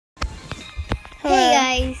Hello. Hey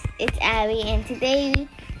guys, it's Abby, and today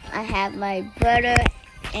I have my brother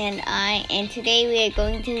and today we are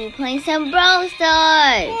going to be playing some Brawl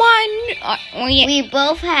Stars. We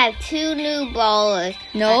both have 2 new brawlers.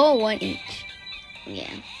 No, 1 each. Yeah.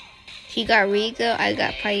 She got Rico, I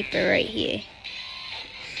got Piper right here.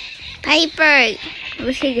 Piper!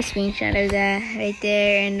 Let's take a screenshot of that right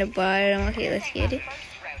there in the bottom. Okay, let's get it.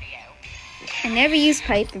 I never used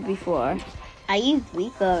Piper before. I used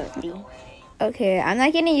Rico already. Okay, I'm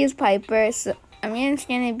not gonna use Piper, so I'm just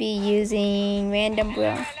gonna be using random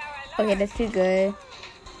Brawl. Okay, that's too good.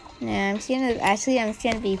 Nah, I'm just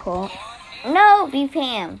gonna be Colt. No, be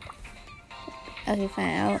Pam. Okay,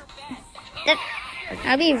 fine.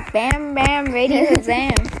 I'll be Bam Bam ready for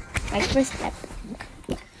Zam. Like first step.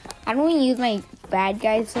 I don't use my bad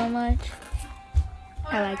guys so much.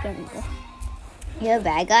 I like them. You're a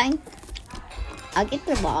bad guy? I'll get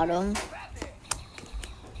the bottom.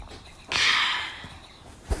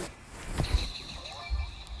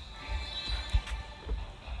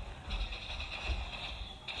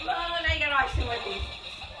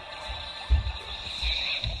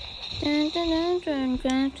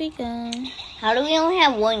 How do we only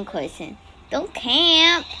have 1 question? Don't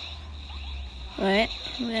camp. What?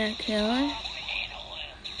 I'm gonna kill her.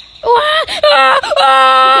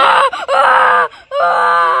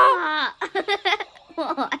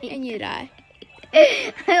 And you die.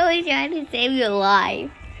 I was trying to save your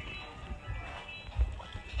life.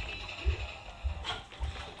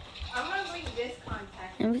 I'm gonna leave this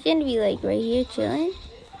contact. I'm gonna be like right here chilling.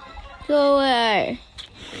 Go where?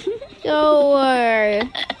 Go where?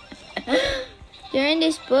 They're in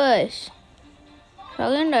this bush.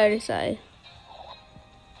 Probably on the other side.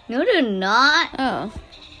 No, they're not. Oh.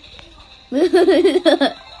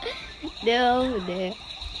 They're over there.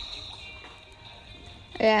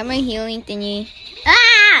 I got my healing thingy.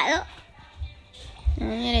 Ah! I'm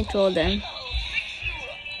gonna troll them.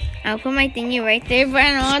 I'll put my thingy right there, but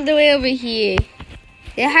I'm all the way over here.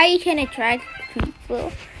 That's how you can attract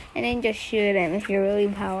people and then just shoot them if you're really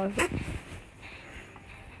powerful.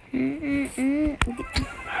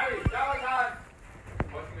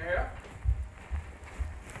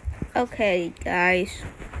 Okay, guys.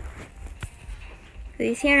 So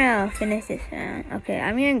he's here to finish this round. Okay,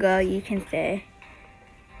 I'm gonna go. You can stay.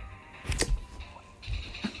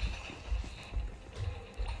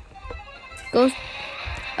 Go.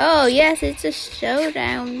 Oh, yes, it's a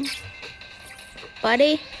showdown,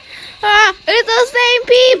 buddy. Ah, it's those same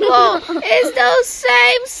people. It's those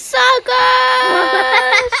same suckers.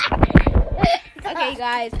 Okay,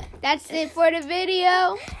 guys, that's it for the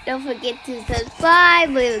video. Don't forget to subscribe,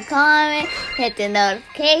 leave a comment, hit the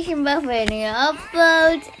notification bell for any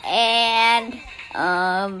uploads, and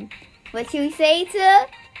what should we say to?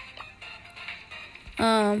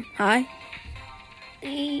 Hi.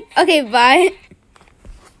 Okay, bye.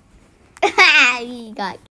 You got